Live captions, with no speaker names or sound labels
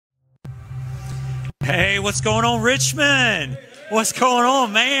Hey, what's going on, Richmond? What's going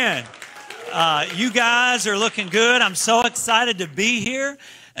on, man? You guys are looking good. I'm so excited to be here.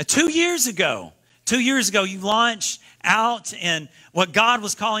 2 years ago, you launched out in what God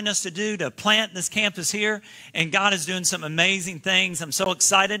was calling us to do, to plant this campus here, and God is doing some amazing things. I'm so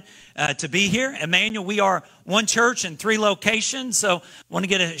excited to be here. Emmanuel, we are one church in 3 locations, so I want to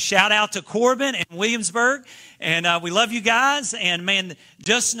get a shout out to Corbin and Williamsburg, and we love you guys, and man,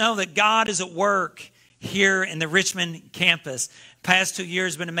 just know that God is at work here in the Richmond campus. Past 2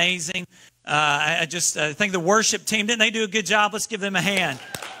 years have been amazing. I just think the worship team, didn't they do a good job? Let's give them a hand.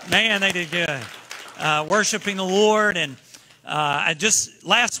 Man, they did good. Worshiping the Lord. And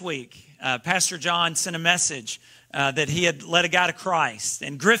last week, Pastor John sent a message that he had led a guy to Christ.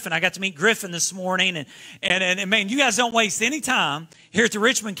 And Griffin, I got to meet Griffin this morning. And man, you guys don't waste any time here at the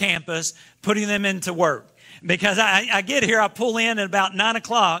Richmond campus putting them into work. Because I get here, I pull in at about 9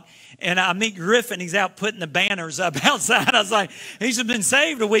 o'clock, and I meet Griffin. He's out putting the banners up outside. I was like, he's been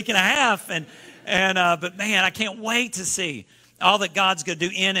saved a week and a half. But man, I can't wait to see all that God's going to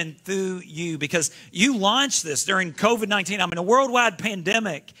do in and through you, because you launched this during COVID-19. I mean, a worldwide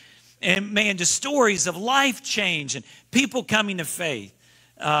pandemic, and man, just stories of life change and people coming to faith.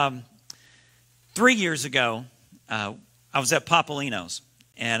 3 years ago, I was at Papolino's,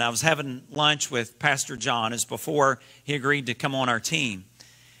 and I was having lunch with Pastor John. As before he agreed to come on our team.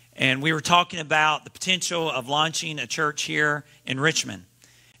 And we were talking about the potential of launching a church here in Richmond.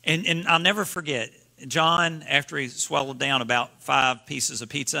 And I'll never forget, John, after he swallowed down about 5 pieces of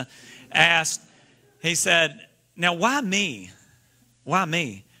pizza, he said, now why me? Why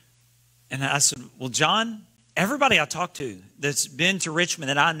me? And I said, well, John, everybody I talk to that's been to Richmond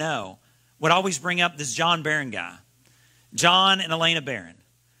that I know would always bring up this John Barron guy. John and Elena Barron.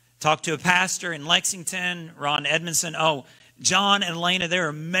 Talked to a pastor in Lexington, Ron Edmondson. Oh, John and Elena, they're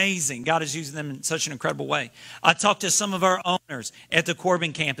amazing. God is using them in such an incredible way. I talked to some of our owners at the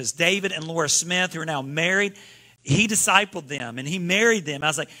Corbin campus, David and Laura Smith, who are now married. He discipled them and he married them. I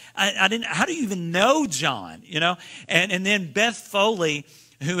was like, I didn't. How do you even know John? You know, and then Beth Foley,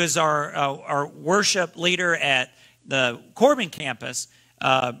 who is our worship leader at the Corbin campus,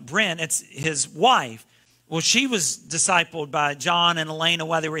 Brent, it's his wife. Well, she was discipled by John and Elena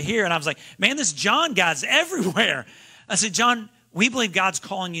while they were here. And I was like, man, this John guy's everywhere. I said, John, we believe God's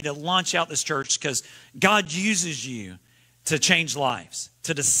calling you to launch out this church because God uses you to change lives,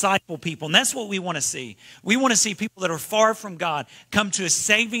 to disciple people. And that's what we want to see. We want to see people that are far from God come to a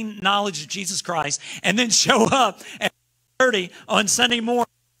saving knowledge of Jesus Christ and then show up at 30 on Sunday morning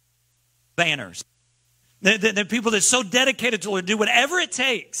banners. The people that are so dedicated to the Lord, do whatever it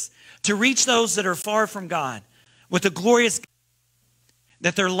takes to reach those that are far from God with the glorious God,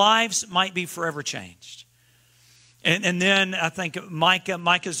 that their lives might be forever changed. And then I think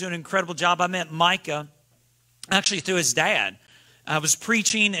Micah's doing an incredible job. I met Micah actually through his dad. I was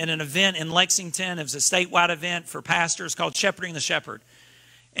preaching at an event in Lexington. It was a statewide event for pastors called Shepherding the Shepherd.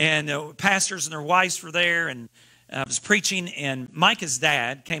 And pastors and their wives were there, and I was preaching, and Micah's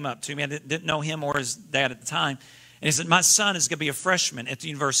dad came up to me. I didn't know him or his dad at the time. And he said, my son is going to be a freshman at the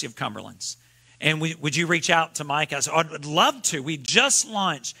University of Cumberland. And would you reach out to Micah? I said, I'd love to. We just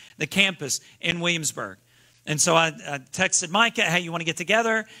launched the campus in Williamsburg. And so I texted Micah, hey, you want to get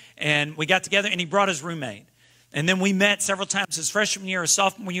together? And we got together, and he brought his roommate. And then we met several times his freshman year or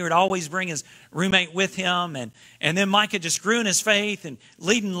sophomore year. He'd always bring his roommate with him. And then Micah just grew in his faith and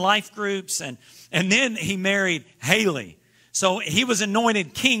leading life groups. And then he married Haley. So he was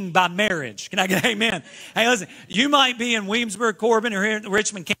anointed king by marriage. Can I get an amen? Hey, listen, you might be in Williamsburg, Corbin, or here at the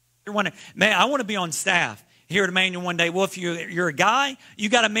Richmond campus. You're wondering, man, I want to be on staff here at Emmanuel one day. Well, if you're a guy, you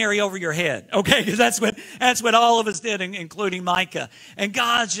got to marry over your head, okay? Because that's what all of us did, including Micah. And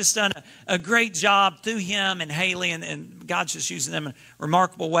God's just done a great job through him and Haley, and God's just using them in a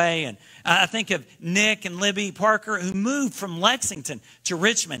remarkable way. And I think of Nick and Libby Parker, who moved from Lexington to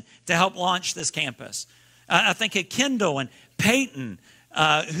Richmond to help launch this campus. I think of Kendall and Peyton,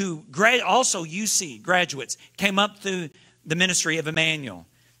 who also UC graduates, came up through the ministry of Emmanuel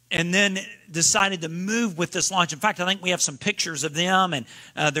and then decided to move with this launch. In fact, I think we have some pictures of them and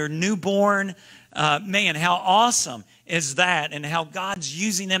their newborn. Man, how awesome is that, and how God's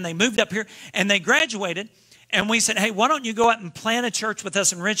using them. They moved up here and they graduated, and we said, hey, why don't you go out and plant a church with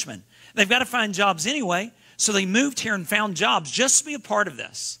us in Richmond? They've got to find jobs anyway, so they moved here and found jobs just to be a part of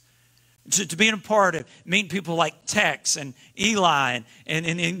this. To being a part of meeting people like Tex and Eli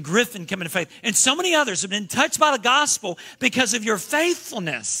and Griffin coming to faith. And so many others have been touched by the gospel because of your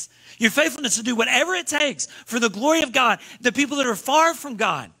faithfulness. Your faithfulness to do whatever it takes for the glory of God. The people that are far from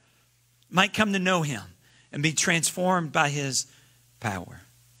God might come to know him and be transformed by his power.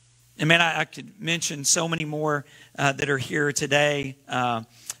 And man, I could mention so many more that are here today,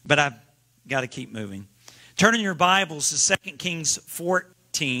 but I've got to keep moving. Turn in your Bibles to 2 Kings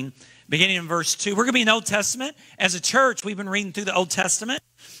 14, beginning in verse 2. We're going to be in the Old Testament. As a church, we've been reading through the Old Testament.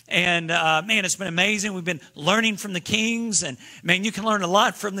 And man, it's been amazing. We've been learning from the kings. And man, you can learn a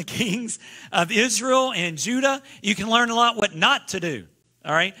lot from the kings of Israel and Judah. You can learn a lot what not to do.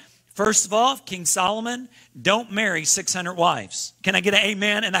 All right. First of all, King Solomon, don't marry 600 wives. Can I get an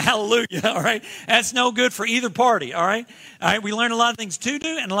amen and a hallelujah? All right. That's no good for either party. All right. All right. We learn a lot of things to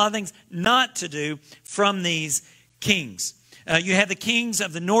do and a lot of things not to do from these kings. You have the kings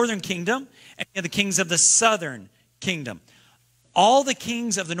of the northern kingdom and you have the kings of the southern kingdom. All the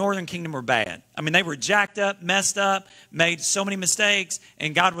kings of the northern kingdom were bad. I mean, they were jacked up, messed up, made so many mistakes,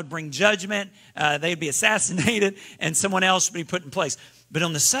 and God would bring judgment. They'd be assassinated, and someone else would be put in place. But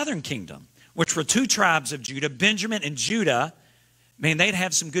on the southern kingdom, which were two tribes of Judah, Benjamin and Judah, man, they'd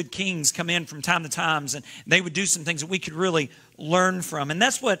have some good kings come in from time to time, and they would do some things that we could really learn from. And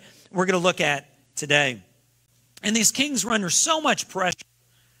that's what we're going to look at today. And these kings were under so much pressure.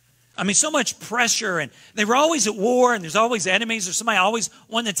 I mean, so much pressure, and they were always at war, and there's always enemies. There's somebody always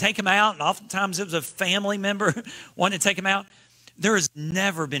wanting to take them out, and oftentimes it was a family member wanting to take them out. There has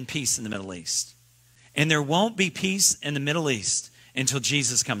never been peace in the Middle East, and there won't be peace in the Middle East until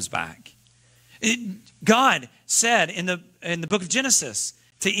Jesus comes back. God said in the book of Genesis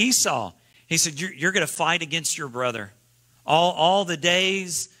to Esau, he said, you're going to fight against your brother all the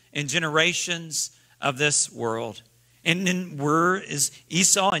days and generations of this world. And then is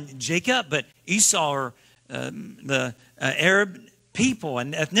Esau and Jacob, but Esau are the Arab people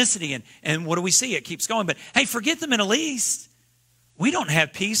and ethnicity. And what do we see? It keeps going. But hey, forget the Middle East. We don't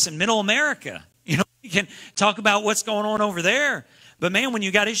have peace in Middle America. You know, you can talk about what's going on over there. But man, when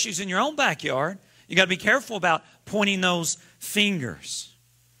you got issues in your own backyard, you got to be careful about pointing those fingers.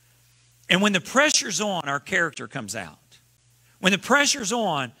 And when the pressure's on, our character comes out. When the pressure's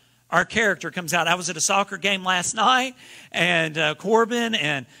on, our character comes out. I was at a soccer game last night, and Corbin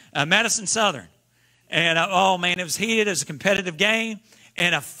and Madison Southern. And oh, man, it was heated. It was a competitive game.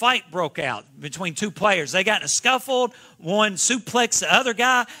 And a fight broke out between two players. They got in a scuffle. One suplexed the other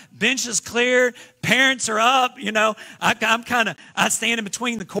guy. Bench is cleared. Parents are up. You know, I stand in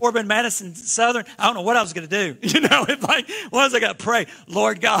between the Corbin, Madison Southern. I don't know what I was going to do. You know, it's like, what was I going to pray?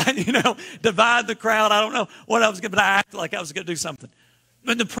 Lord God, you know, divide the crowd. I don't know what I was going to, but I acted like I was going to do something.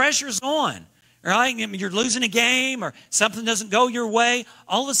 But the pressure's on, right? I mean, you're losing a game or something doesn't go your way.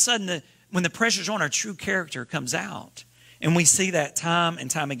 All of a sudden, when the pressure's on, our true character comes out. And we see that time and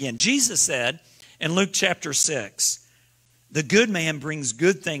time again. Jesus said in Luke chapter 6, the good man brings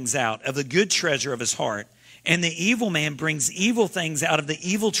good things out of the good treasure of his heart, and the evil man brings evil things out of the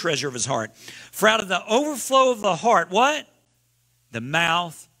evil treasure of his heart. For out of the overflow of the heart, what? The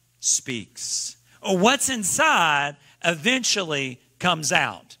mouth speaks. Or what's inside eventually comes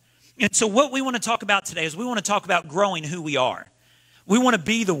out. And so what we want to talk about today is we want to talk about growing who we are. We want to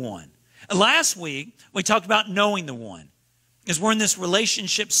be the one. Last week, we talked about knowing the one. Because we're in this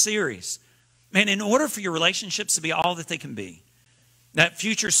relationship series. Man, in order for your relationships to be all that they can be, that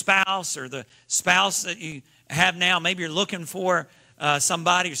future spouse or the spouse that you have now, maybe you're looking for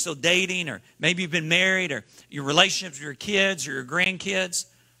somebody, you're still dating, or maybe you've been married, or your relationships with your kids or your grandkids,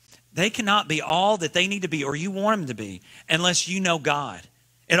 they cannot be all that they need to be or you want them to be unless you know God.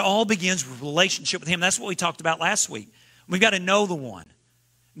 It all begins with relationship with Him. That's what we talked about last week. We've got to know the one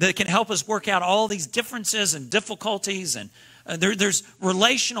that can help us work out all these differences and difficulties, and there's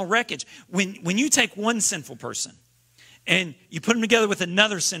relational wreckage. When you take one sinful person and you put them together with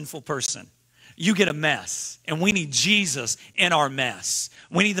another sinful person, you get a mess. And we need Jesus in our mess.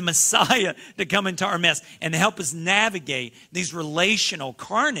 We need the Messiah to come into our mess and help us navigate these relational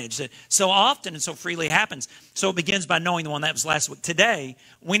carnage that so often and so freely happens. So it begins by knowing the one. That was last week. Today,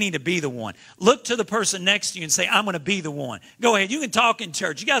 we need to be the one. Look to the person next to you and say, I'm going to be the one. Go ahead. You can talk in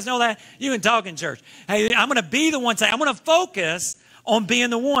church. You guys know that? You can talk in church. Hey, I'm going to be the one. Say, I'm going to focus on being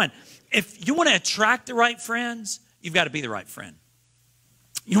the one. If you want to attract the right friends, you've got to be the right friend.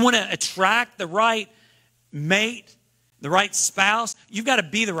 You want to attract the right mate, the right spouse, you've got to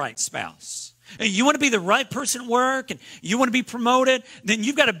be the right spouse. You want to be the right person at work and you want to be promoted, then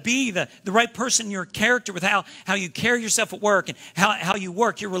you've got to be the right person in your character with how you carry yourself at work and how you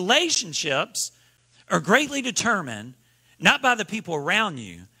work. Your relationships are greatly determined not by the people around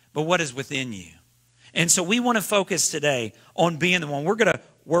you, but what is within you. And so we want to focus today on being the one. We're going to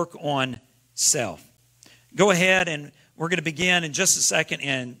work on self. Go ahead, and we're going to begin in just a second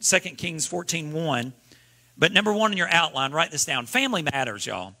in 2 Kings 14:1. But number one in your outline, write this down. Family matters,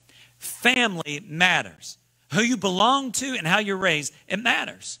 y'all. Family matters. Who you belong to and how you're raised, it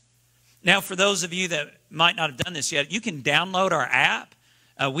matters. Now, for those of you that might not have done this yet, you can download our app.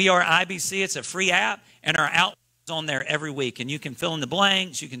 We are IBC. It's a free app, and our outline is on there every week. And you can fill in the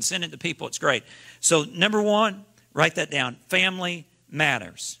blanks. You can send it to people. It's great. So, number one, write that down. Family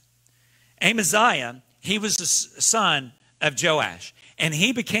matters. Amaziah, he was the son of Joash, and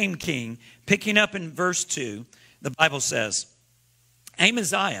he became king. Picking up in verse 2, the Bible says,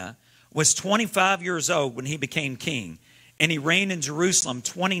 Amaziah was 25 years old when he became king, and he reigned in Jerusalem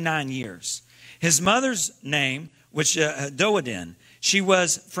 29 years. His mother's name was Jehoadin. She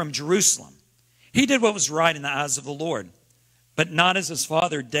was from Jerusalem. He did what was right in the eyes of the Lord, but not as his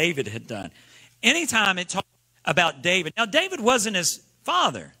father David had done. Anytime it talks about David, now David wasn't his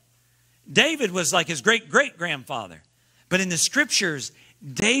father. David was like his great-great-grandfather. But in the scriptures,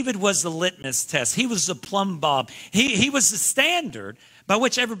 David was the litmus test. He was the plumb bob. He was the standard by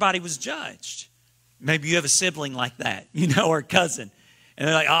which everybody was judged. Maybe you have a sibling like that, or a cousin. And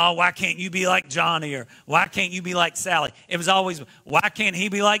they're like, oh, why can't you be like Johnny? Or why can't you be like Sally? It was always, why can't he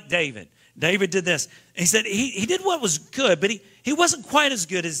be like David? David did this. And he said he did what was good, but he wasn't quite as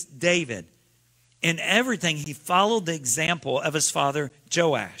good as David. In everything, he followed the example of his father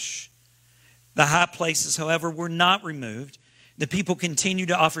Joash. The high places, however, were not removed. The people continued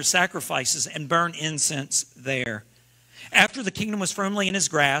to offer sacrifices and burn incense there. After the kingdom was firmly in his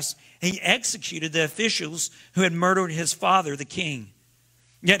grasp, he executed the officials who had murdered his father, the king.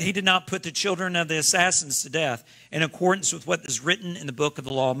 Yet he did not put the children of the assassins to death in accordance with what is written in the book of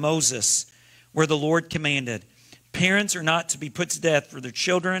the law of Moses, where the Lord commanded, parents are not to be put to death for their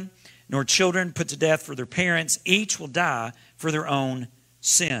children, nor children put to death for their parents. Each will die for their own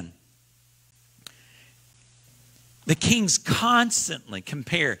sin. The kings constantly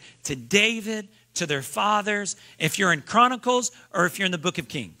compare to David, to their fathers, if you're in Chronicles or if you're in the book of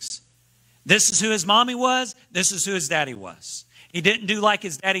Kings. This is who his mommy was. This is who his daddy was. He didn't do like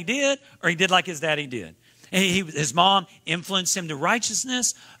his daddy did, or he did like his daddy did. His mom influenced him to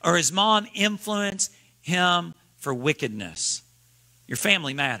righteousness, or his mom influenced him for wickedness. Your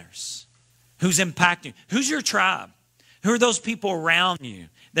family matters. Who's impacting? Who's your tribe? Who are those people around you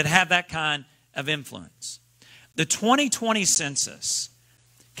that have that kind of influence? The 2020 census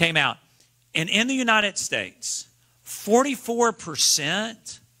came out, and in the United States,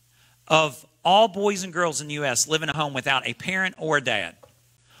 44% of all boys and girls in the U.S. live in a home without a parent or a dad.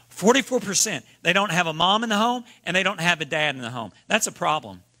 44%. They don't have a mom in the home, and they don't have a dad in the home. That's a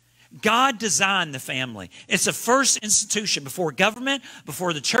problem. God designed the family. It's the first institution before government,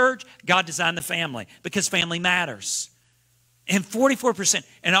 before the church. God designed the family because family matters. And 44%.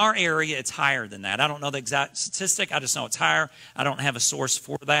 In our area, it's higher than that. I don't know the exact statistic. I just know it's higher. I don't have a source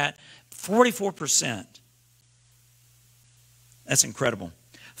for that. 44%. That's incredible.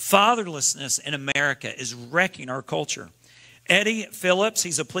 Fatherlessness in America is wrecking our culture. Eddie Phillips,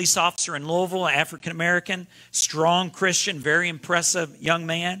 he's a police officer in Louisville, African-American, strong Christian, very impressive young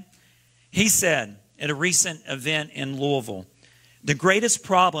man. He said at a recent event in Louisville, the greatest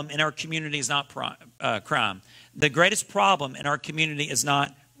problem in our community is not crime. The greatest problem in our community is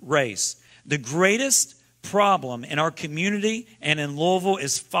not race. The greatest problem in our community and in Louisville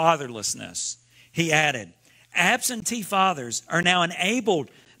is fatherlessness. He added, absentee fathers are now enabled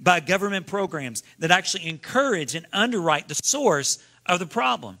by government programs that actually encourage and underwrite the source of the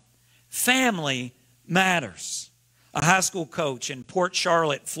problem. Family matters. A high school coach in Port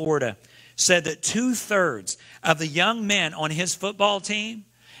Charlotte, Florida, said that 2/3 of the young men on his football team,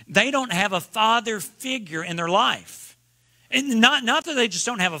 they don't have a father figure in their life. And not that they just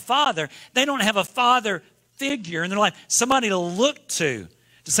don't have a father. They don't have a father figure in their life. Somebody to look to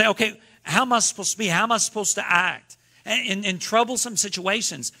say, okay, how am I supposed to be? How am I supposed to act? In troublesome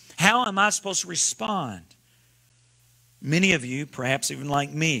situations, how am I supposed to respond? Many of you, perhaps even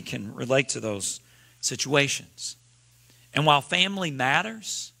like me, can relate to those situations. And while family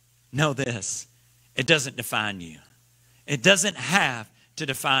matters, know this, it doesn't define you. It doesn't have to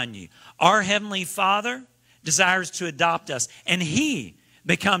define you. Our Heavenly Father desires to adopt us, and He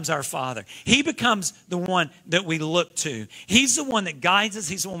becomes our Father. He becomes the one that we look to. He's the one that guides us.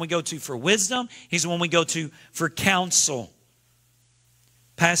 He's the one we go to for wisdom. He's the one we go to for counsel.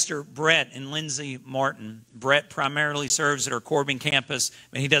 Pastor Brett and Lindsay Martin. Brett primarily serves at our Corbin campus,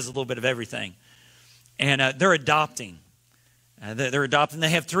 but he does a little bit of everything. And they're adopting. They're adopting. They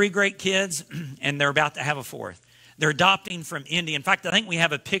have 3 great kids, and they're about to have a 4th. They're adopting from India. In fact, I think we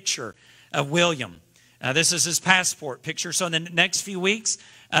have a picture of William. This is his passport picture. So in the next few weeks,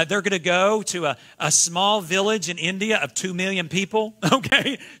 they're going to go to a small village in India of 2 million people.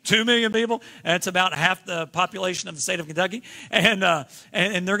 Okay, 2 million people. That's about half the population of the state of Kentucky. And they're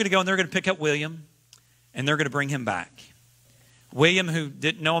going to go and they're going to pick up William, and they're going to bring him back. William, who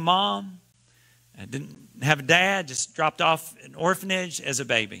didn't know a mom, didn't have a dad, just dropped off an orphanage as a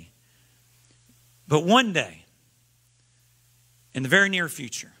baby. But one day, in the very near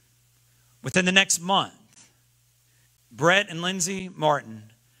future, within the next month, Brett and Lindsay Martin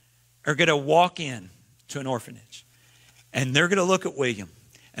are going to walk in to an orphanage. And they're going to look at William.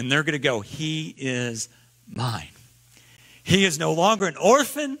 And they're going to go, he is mine. He is no longer an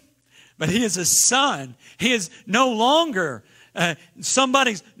orphan, but he is a son. He is no longer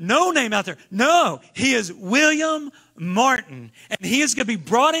somebody's no name out there. No, he is William Martin. And he is going to be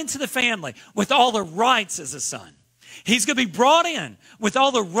brought into the family with all the rights as a son. He's going to be brought in with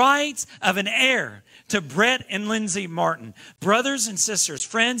all the rights of an heir to Brett and Lindsay Martin. Brothers and sisters,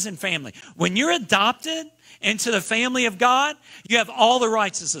 friends and family, when you're adopted into the family of God, you have all the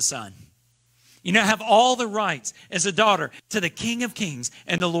rights as a son. You now have all the rights as a daughter to the King of Kings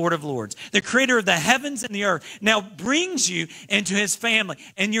and the Lord of Lords. The creator of the heavens and the earth now brings you into his family,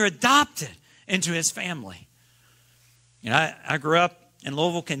 and you're adopted into his family. You know, I grew up in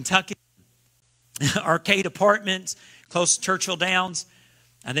Louisville, Kentucky, arcade apartments, close to Churchill Downs.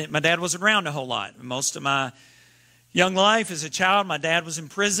 My dad wasn't around a whole lot. Most of my young life as a child, my dad was in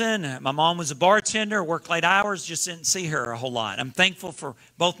prison. My mom was a bartender, worked late hours, just didn't see her a whole lot. I'm thankful for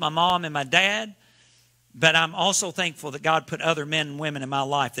both my mom and my dad, but I'm also thankful that God put other men and women in my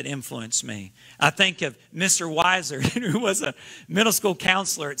life that influenced me. I think of Mr. Weiser, who was a middle school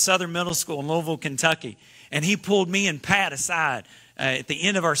counselor at Southern Middle School in Louisville, Kentucky, and he pulled me and Pat aside at the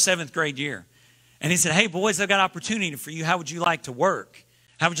end of our 7th grade year. And he said, hey, boys, I've got an opportunity for you. How would you like to work?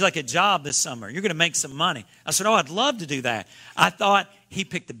 How would you like a job this summer? You're going to make some money. I said, oh, I'd love to do that. I thought he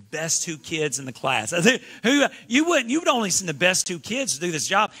picked the best 2 kids in the class. I said, you would only send the best 2 kids to do this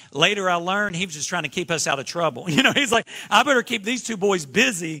job. Later, I learned he was just trying to keep us out of trouble. You know, he's like, I better keep these 2 boys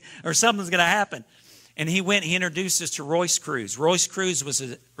busy or something's going to happen. And he introduced us to Royce Cruz. Royce Cruz was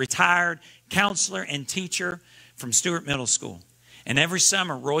a retired counselor and teacher from Stewart Middle School. And every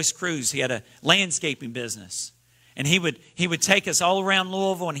summer, Royce Cruz, he had a landscaping business. And he would take us all around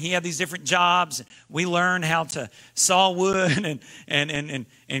Louisville, and he had these different jobs. We learned how to saw wood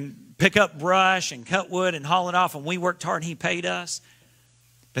and pick up brush and cut wood and haul it off. And we worked hard, and he paid us.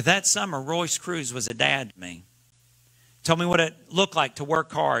 But that summer, Royce Cruz was a dad to me. Told me what it looked like to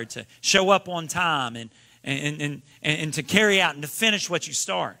work hard, to show up on time, and to carry out and to finish what you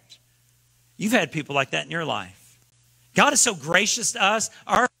start. You've had people like that in your life. God is so gracious to us.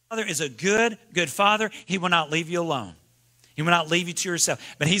 Our Father is a good, good Father. He will not leave you alone. He will not leave you to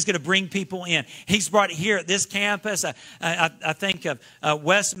yourself. But He's going to bring people in. He's brought here at this campus, I think of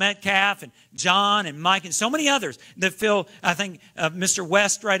Wes Metcalf and John and Mike and so many others that fill, I think Mr.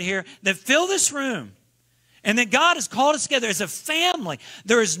 West right here, that fill this room. And that God has called us together as a family.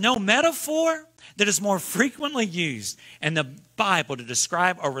 There is no metaphor that is more frequently used in the Bible to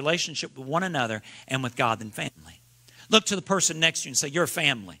describe our relationship with one another and with God than family. Look to the person next to you and say, you're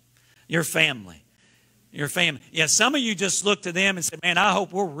family. You're family. You're family. Yeah, some of you just look to them and say, man, I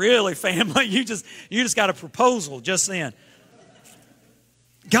hope we're really family. You just got a proposal just then.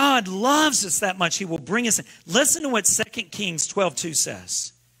 God loves us that much. He will bring us in. Listen to what 2 Kings 12:2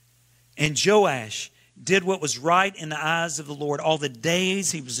 says. And Joash did what was right in the eyes of the Lord all the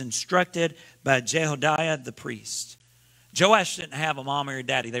days he was instructed by Jehoiada the priest. Joash didn't have a mom or a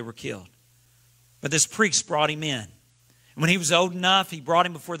daddy. They were killed. But this priest brought him in. When he was old enough, he brought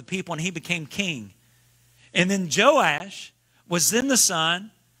him before the people and he became king. And then Joash was then the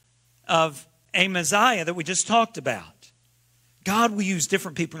son of Amaziah that we just talked about. God will use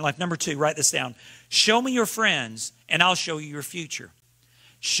different people in life. Number 2, write this down. Show me your friends and I'll show you your future.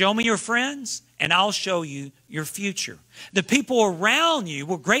 Show me your friends and I'll show you your future. The people around you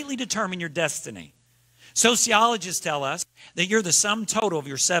will greatly determine your destiny. Sociologists tell us that you're the sum total of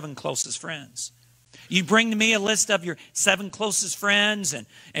your 7 closest friends. You bring to me a list of your 7 closest friends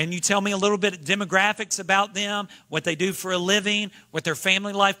and you tell me a little bit of demographics about them, what they do for a living, what their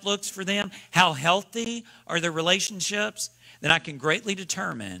family life looks for them, how healthy are their relationships, then I can greatly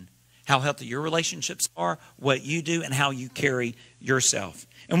determine how healthy your relationships are, what you do, and how you carry yourself.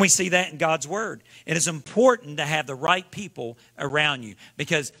 And we see that in God's Word. It is important to have the right people around you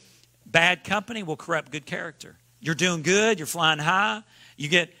because bad company will corrupt good character. You're doing good, you're flying high, you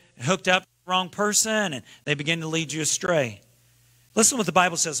get hooked up wrong person and they begin to lead you astray. Listen to what the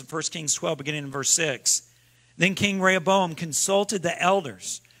Bible says in 1 Kings 12 beginning in verse 6. Then King Rehoboam consulted the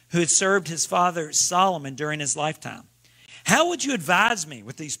elders who had served his father Solomon during his lifetime. How would you advise me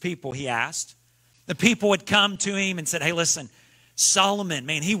with these people, he asked. The people would come to him and said, hey, listen, Solomon,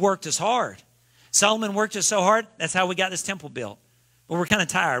 man, he worked us hard. Solomon worked us so hard, that's how we got this temple built. But we're kind of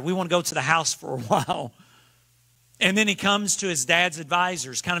tired. We want to go to the house for a while. And then he comes to his dad's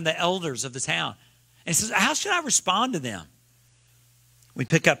advisors, kind of the elders of the town. And he says, how should I respond to them? We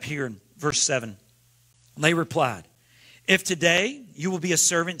pick up here in verse 7. They replied, if today you will be a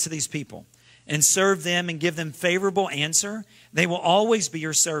servant to these people and serve them and give them favorable answer, they will always be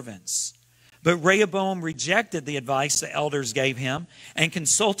your servants. But Rehoboam rejected the advice the elders gave him and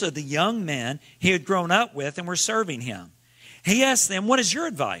consulted the young men he had grown up with and were serving him. He asked them, what is your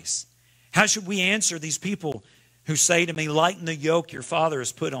advice? How should we answer these people who say to me, lighten the yoke your father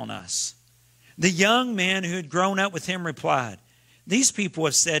has put on us? The young men who had grown up with him replied, these people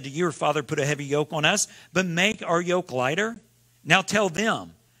have said to you, your father put a heavy yoke on us, but make our yoke lighter. Now tell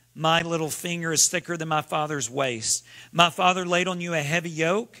them, my little finger is thicker than my father's waist. My father laid on you a heavy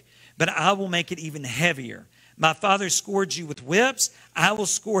yoke, but I will make it even heavier. My father scourged you with whips. I will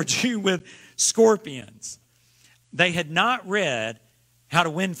scourge you with scorpions. They had not read how to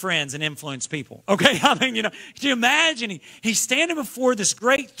win friends and influence people. Okay, I mean, can you imagine? He's standing before this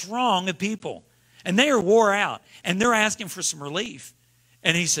great throng of people, and they are wore out, and they're asking for some relief.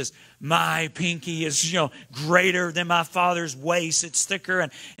 And he says, my pinky is, greater than my father's waist. It's thicker,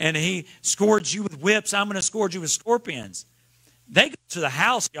 and he scourged you with whips. I'm going to scourge you with scorpions. They go to the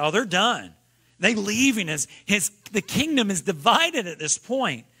house, y'all. They're done. They leaving. The kingdom is divided at this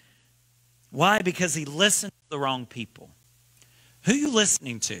point. Why? Because he listened to the wrong people. Who are you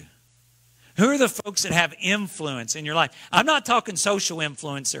listening to? Who are the folks that have influence in your life? I'm not talking social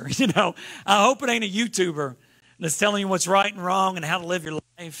influencer. I hope it ain't a YouTuber that's telling you what's right and wrong and how to live your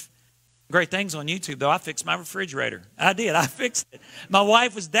life. Great things on YouTube, though. I fixed my refrigerator. I did. I fixed it. My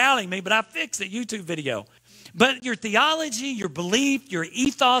wife was doubting me, but I fixed it. YouTube video. But your theology, your belief, your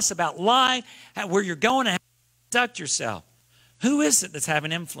ethos about life, where you're going and how you conduct yourself, who is it that's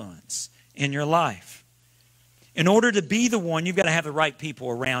having influence in your life? In order to be the one, you've got to have the right people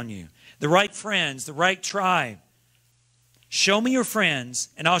around you, the right friends, the right tribe. Show me your friends,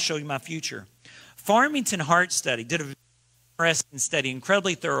 and I'll show you my future. Farmington Heart Study did an interesting study,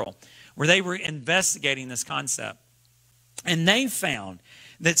 incredibly thorough, where they were investigating this concept. And they found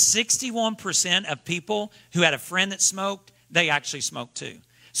that 61% of people who had a friend that smoked, they actually smoked too.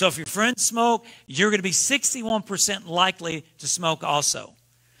 So if your friends smoke, you're going to be 61% likely to smoke also.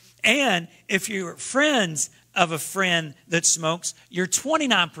 And if you're friends of a friend that smokes, you're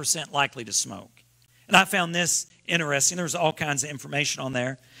 29% likely to smoke. And I found this interesting. There was all kinds of information on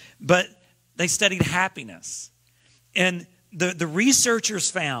there. But they studied happiness. And the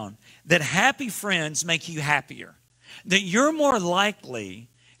researchers found that happy friends make you happier. That you're more likely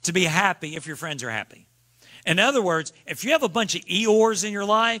to be happy if your friends are happy. In other words, if you have a bunch of Eeyores in your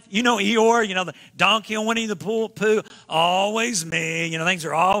life, Eeyore, the donkey on Winnie the Pooh, always me, things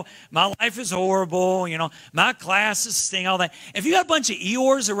are all, my life is horrible, my classes sting, all that. If you have a bunch of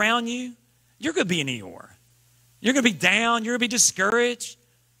Eeyores around you, you're going to be an Eeyore. You're going to be down, you're going to be discouraged.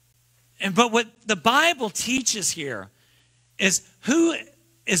 But what the Bible teaches here is who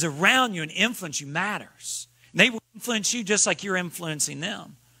is around you and influence you matters. And they will influence you just like you're influencing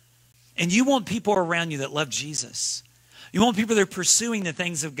them. And you want people around you that love Jesus. You want people that are pursuing the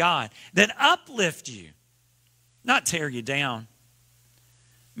things of God, that uplift you, not tear you down.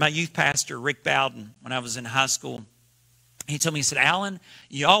 My youth pastor, Rick Bowden, when I was in high school, he told me, he said, Alan,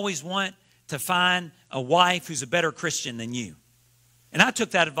 you always want to find a wife who's a better Christian than you. And I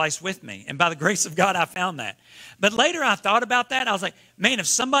took that advice with me. And by the grace of God, I found that. But later I thought about that. I was like, man, if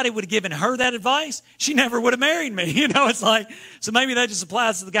somebody would have given her that advice, she never would have married me. It's like, so maybe that just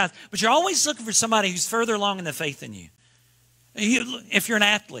applies to the guys. But you're always looking for somebody who's further along in the faith than you. If you're an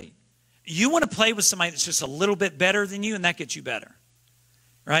athlete, you want to play with somebody that's just a little bit better than you, and that gets you better.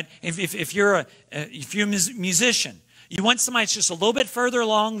 Right? If you're a musician, you want somebody that's just a little bit further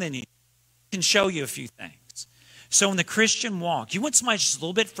along than you, can show you a few things. So in the Christian walk, you want somebody just a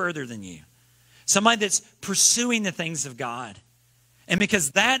little bit further than you. Somebody that's pursuing the things of God. And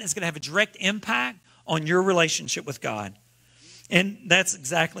because that is going to have a direct impact on your relationship with God. And that's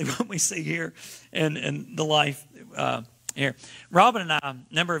exactly what we see here in the life here. Robin and I,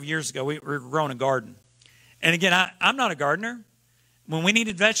 a number of years ago, we were growing a garden. And again, I'm not a gardener. When we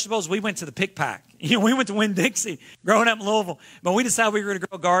needed vegetables, we went to the pick pack. We went to Winn-Dixie growing up in Louisville. But we decided we were going to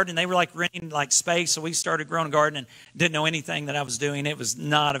grow a garden. They were like renting space. So we started growing a garden and didn't know anything that I was doing. It was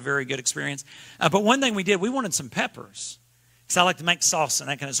not a very good experience. But one thing we did, we wanted some peppers. Because I like to make salsa and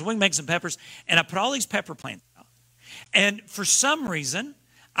that kind of stuff. So we make some peppers. And I put all these pepper plants out. And for some reason,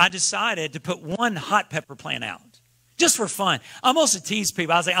 I decided to put one hot pepper plant out. Just for fun. I almost tease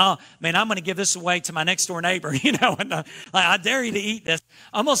people. I was like, oh, man, I'm going to give this away to my next door neighbor. And I dare you to eat this.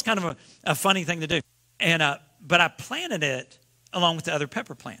 Almost kind of a funny thing to do. And but I planted it along with the other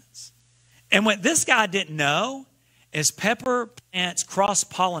pepper plants. And what this guy didn't know is pepper plants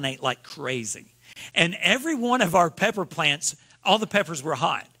cross-pollinate like crazy. And every one of our pepper plants, all the peppers were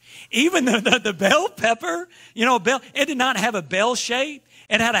hot. Even the bell pepper, it did not have a bell shape.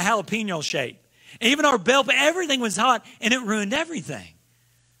 It had a jalapeno shape. Even our bell, everything was hot, and it ruined everything.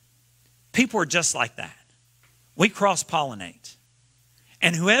 People are just like that. We cross-pollinate.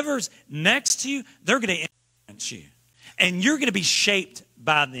 And whoever's next to you, they're going to influence you. And you're going to be shaped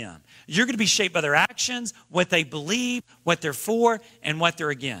by them. You're going to be shaped by their actions, what they believe, what they're for, and what they're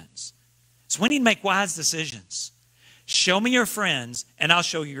against. So we need to make wise decisions. Show me your friends, and I'll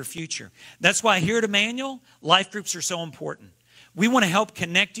show you your future. That's why here at Emmanuel, life groups are so important. We want to help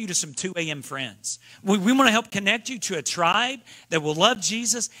connect you to some 2 a.m. friends. We want to help connect you to a tribe that will love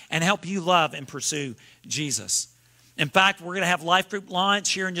Jesus and help you love and pursue Jesus. In fact, we're going to have life group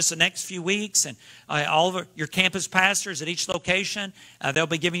launch here in just the next few weeks. And all of your campus pastors at each location, they'll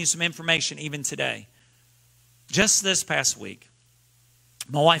be giving you some information even today. Just this past week,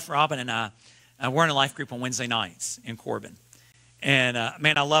 my wife Robin and I, we're in a life group on Wednesday nights in Corbin. And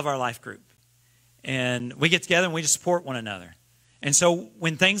man, I love our life group. And we get together and we just support one another. And so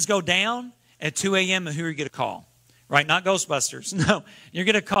when things go down at 2 a.m., who are you going to call? Right? Not Ghostbusters. No, you're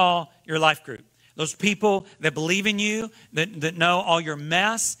going to call your life group. Those people that believe in you, that know all your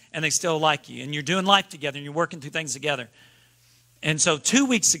mess, and they still like you. And you're doing life together, and you're working through things together. And so 2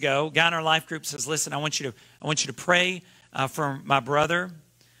 weeks ago, a guy in our life group says, listen, I want you to pray for my brother.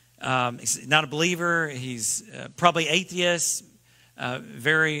 He's not a believer. He's probably atheist,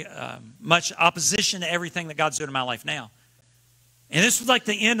 very much opposition to everything that God's doing in my life now. And this was like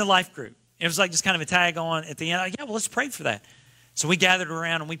the end of life group. It was like just kind of a tag on at the end. Yeah, well, let's pray for that. So we gathered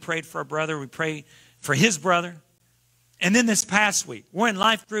around and we prayed for our brother. We prayed for his brother. And then this past week, we're in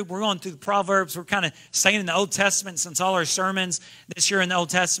life group. We're going through the Proverbs. We're kind of staying in the Old Testament since all our sermons this year in the Old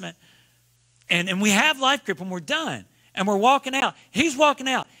Testament. And we have life group and we're done. And we're walking out. He's walking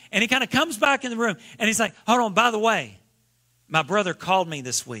out. And he kind of comes back in the room. And he's like, hold on, by the way, my brother called me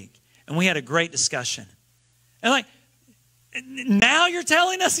this week. And we had a great discussion. And like, now you're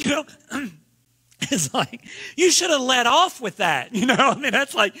telling us, it's like, you should have let off with that. I mean,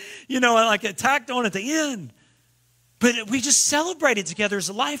 that's like, like it tacked on at the end. But we just celebrated together as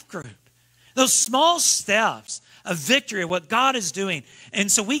a life group. Those small steps of victory, what God is doing. And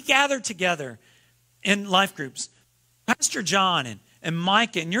so we gathered together in life groups. Pastor John and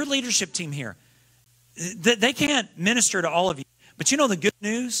Micah and your leadership team here, they can't minister to all of you. But the good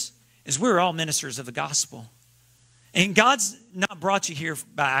news is we're all ministers of the gospel. And God's not brought you here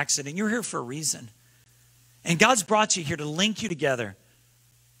by accident. You're here for a reason. And God's brought you here to link you together.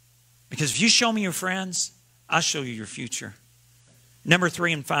 Because if you show me your friends, I'll show you your future. Number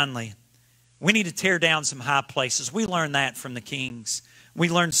 3, and finally, we need to tear down some high places. We learned that from the kings. We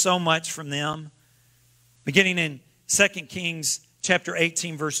learned so much from them. Beginning in 2 Kings chapter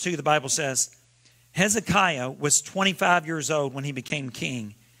 18, verse 2, the Bible says, Hezekiah was 25 years old when he became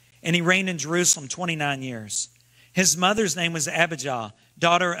king, and he reigned in Jerusalem 29 years. His mother's name was Abijah,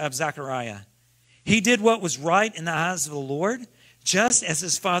 daughter of Zechariah. He did what was right in the eyes of the Lord, just as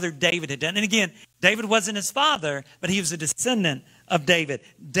his father David had done. And again, David wasn't his father, but he was a descendant of David.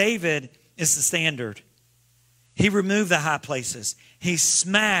 David is the standard. He removed the high places. He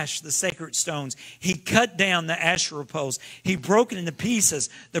smashed the sacred stones. He cut down the Asherah poles. He broke it into pieces.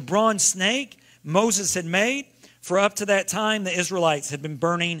 The bronze snake Moses had made, for up to that time, the Israelites had been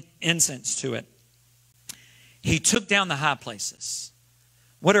burning incense to it. He took down the high places.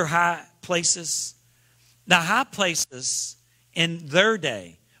 What are high places? The high places in their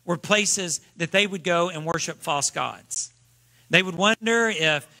day were places that they would go and worship false gods. They would wonder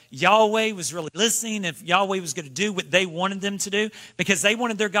if Yahweh was really listening, if Yahweh was going to do what they wanted them to do, because they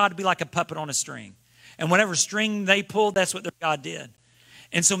wanted their God to be like a puppet on a string. And whatever string they pulled, that's what their God did.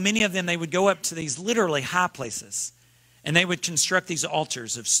 And so many of them, they would go up to these literally high places, and they would construct these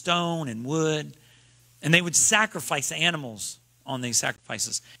altars of stone and wood. And they would sacrifice animals on these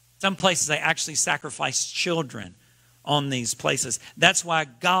sacrifices. Some places they actually sacrificed children on these places. That's why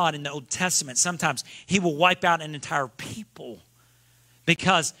God in the Old Testament, sometimes he will wipe out an entire people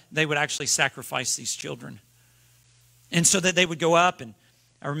because they would actually sacrifice these children. And so that they would go up, and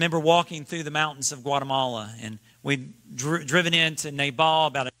I remember walking through the mountains of Guatemala, and we'd driven into Nabal,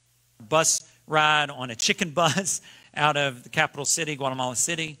 about a bus ride on a chicken bus out of the capital city, Guatemala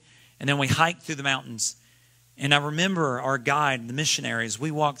City. And then we hiked through the mountains. And I remember our guide, the missionaries,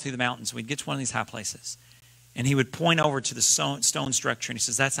 we walked through the mountains. We'd get to one of these high places. And he would point over to the stone structure. And he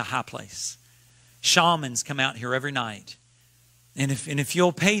says, that's a high place. Shamans come out here every night. And if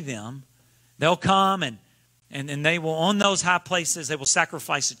you'll pay them, they'll come and they will, on those high places, they will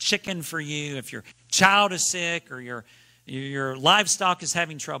sacrifice a chicken for you. If you're child is sick or your livestock is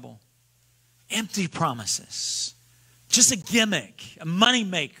having trouble. Empty promises. Just a gimmick, a money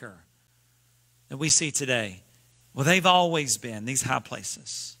maker that we see today. Well, they've always been these high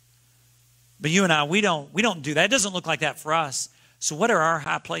places. But you and I, we don't do that. It doesn't look like that for us. So what are our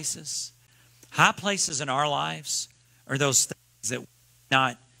high places? High places in our lives are those things that we're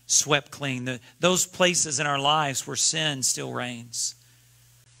not swept clean. Those places in our lives where sin still reigns.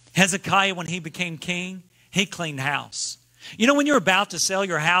 Hezekiah, when he became king, he cleaned house. You know, when you're about to sell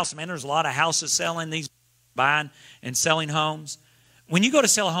your house, man, there's a lot of houses selling, these buying and selling homes. When you go to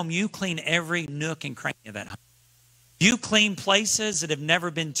sell a home, you clean every nook and cranny of that home. You clean places that have never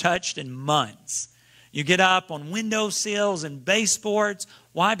been touched in months. You get up on windowsills and baseboards.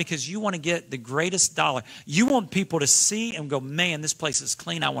 Why? Because you want to get the greatest dollar. You want people to see and go, man, this place is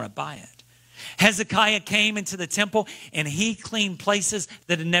clean. I want to buy it. Hezekiah came into the temple and he cleaned places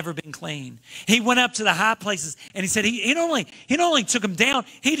that had never been cleaned. He went up to the high places and he said he not only took them down,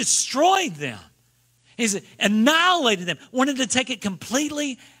 he destroyed them. He annihilated them, wanted to take it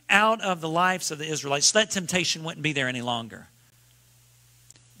completely out of the lives of the Israelites so that temptation wouldn't be there any longer.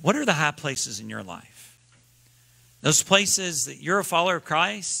 What are the high places in your life? Those places that you're a follower of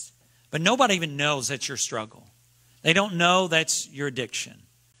Christ, but nobody even knows that's your struggle. They don't know that's your addiction.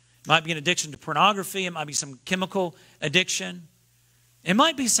 It might be an addiction to pornography. It might be some chemical addiction. It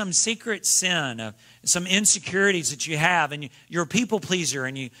might be some secret sin, some insecurities that you have, and you're a people pleaser,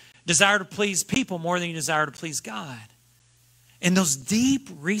 and you desire to please people more than you desire to please God. In those deep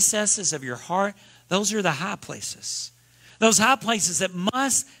recesses of your heart, those are the high places. Those high places that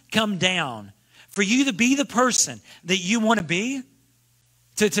must come down for you to be the person that you want to be,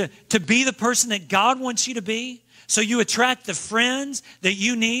 to be the person that God wants you to be, so you attract the friends that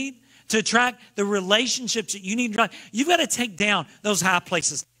you need, to attract the relationships that you need. You've got to take down those high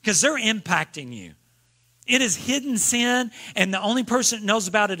places because they're impacting you. It is hidden sin, and the only person that knows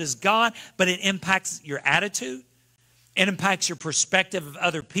about it is God, but it impacts your attitude. It impacts your perspective of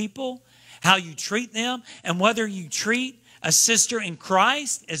other people, how you treat them, and whether you treat a sister in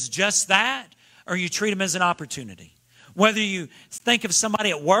Christ as just that, or you treat them as an opportunity. Whether you think of somebody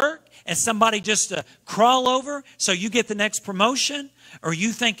at work as somebody just to crawl over so you get the next promotion, or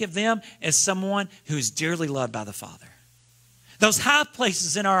you think of them as someone who is dearly loved by the Father. Those high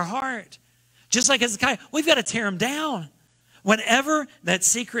places in our heart, just like Hezekiah, we've got to tear them down. Whatever that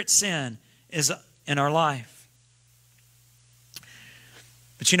secret sin is in our life.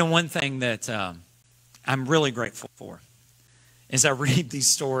 But you know, one thing that I'm really grateful for is I read these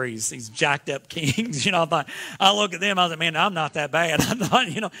stories, these jacked up kings. You know, I look at them, I was like, man, I'm not that bad. I'm not,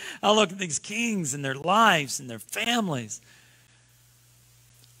 you know, I look at these kings and their lives and their families.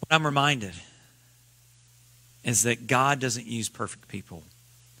 What I'm reminded is that God doesn't use perfect people.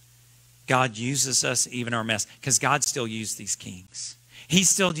 God uses us, even our mess, because God still used these kings. He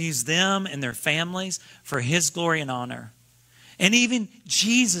still used them and their families for His glory and honor. And even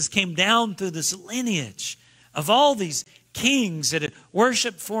Jesus came down through this lineage of all these kings that had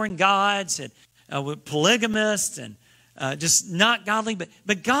worshipped foreign gods, and were polygamists, and just not godly.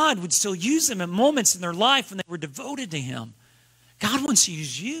 But God would still use them in moments in their life when they were devoted to Him. God wants to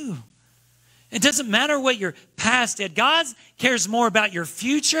use you. It doesn't matter what your past did. God cares more about your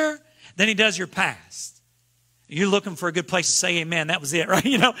future than He does your past. You're looking for a good place to say amen. That was it, right?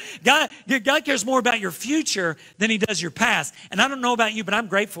 You know, God cares more about your future than He does your past. And I don't know about you, but I'm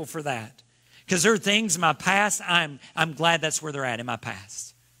grateful for that. Because there are things in my past, I'm glad that's where they're at in my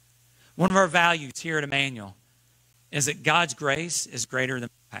past. One of our values here at Emmanuel is that God's grace is greater than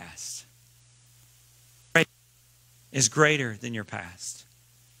my past. Grace is greater than your past.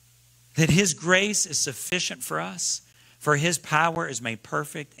 That His grace is sufficient for us, for His power is made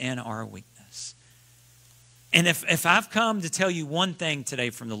perfect in our weakness. And if I've come to tell you one thing today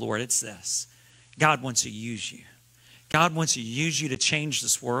from the Lord, it's this. God wants to use you. God wants to use you to change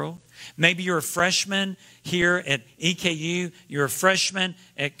this world. Maybe you're a freshman here at EKU. You're a freshman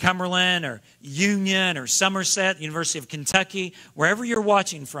at Cumberland or Union or Somerset, University of Kentucky, wherever you're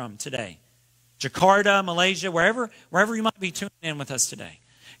watching from today. Jakarta, Malaysia, wherever you might be tuning in with us today.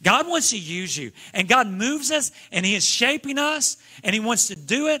 God wants to use you. And God moves us, and He is shaping us, and He wants to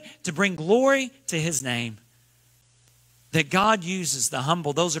do it to bring glory to His name. That God uses the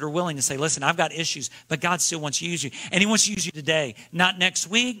humble, those that are willing to say, listen, I've got issues, but God still wants to use you. And He wants to use you today, not next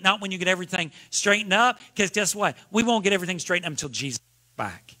week, not when you get everything straightened up. Because guess what? We won't get everything straightened up until Jesus is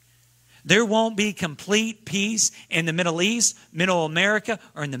back. There won't be complete peace in the Middle East, Middle America,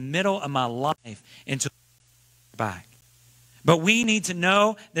 or in the middle of my life until Jesus is back. But we need to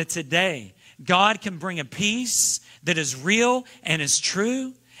know that today, God can bring a peace that is real and is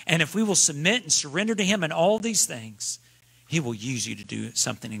true. And if we will submit and surrender to Him in all these things, He will use you to do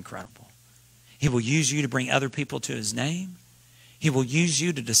something incredible. He will use you to bring other people to His name. He will use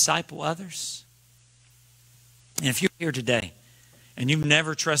you to disciple others. And if you're here today and you've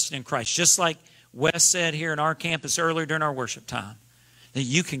never trusted in Christ, just like Wes said here in our campus earlier during our worship time, that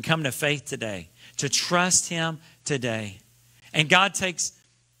you can come to faith today, to trust Him today. And God takes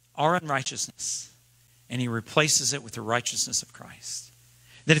our unrighteousness and He replaces it with the righteousness of Christ.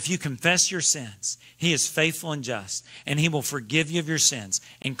 That if you confess your sins, He is faithful and just, and He will forgive you of your sins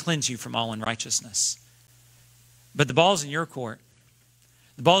and cleanse you from all unrighteousness. But the ball's in your court.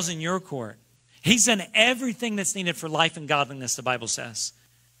 The ball's in your court. He's done everything that's needed for life and godliness, the Bible says.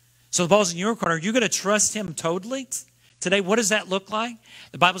 So the ball's in your court. Are you going to trust Him totally today? What does that look like?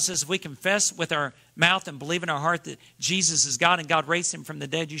 The Bible says if we confess with our mouth and believe in our heart that Jesus is God and God raised Him from the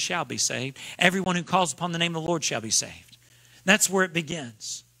dead, you shall be saved. Everyone who calls upon the name of the Lord shall be saved. That's where it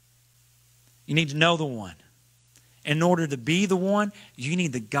begins. You need to know the one. In order to be the one, you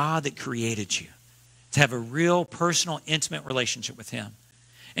need the God that created you, to have a real personal, intimate relationship with Him.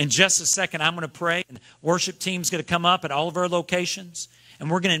 In just a second, I'm going to pray, and the worship team's going to come up at all of our locations, and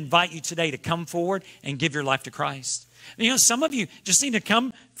we're going to invite you today to come forward and give your life to Christ. You know, some of you just need to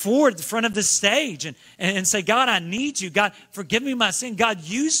come forward at the front of the stage and say, God, I need you. God, forgive me my sin. God,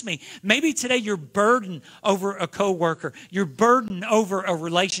 use me. Maybe today you're burdened over a coworker. You're burdened over a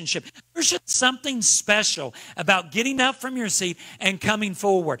relationship. There's just something special about getting up from your seat and coming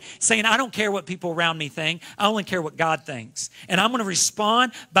forward, saying, I don't care what people around me think. I only care what God thinks. And I'm going to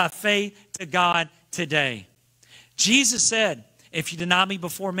respond by faith to God today. Jesus said, if you deny me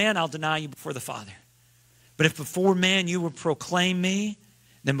before men, I'll deny you before the Father. But if before men you will proclaim me,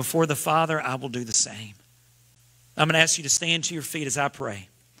 then before the Father I will do the same. I'm going to ask you to stand to your feet as I pray.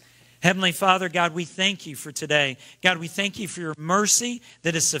 Heavenly Father, God, we thank you for today. God, we thank you for your mercy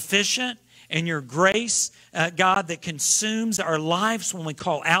that is sufficient and your grace, God, that consumes our lives when we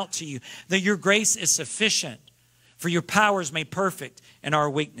call out to you. That your grace is sufficient, for your power is made perfect in our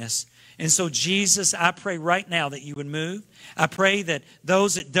weakness. And so, Jesus, I pray right now that you would move. I pray that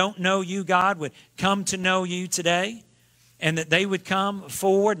those that don't know you, God, would come to know you today, and that they would come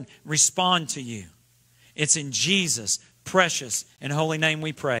forward and respond to you. It's in Jesus' precious and holy name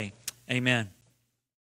we pray. Amen.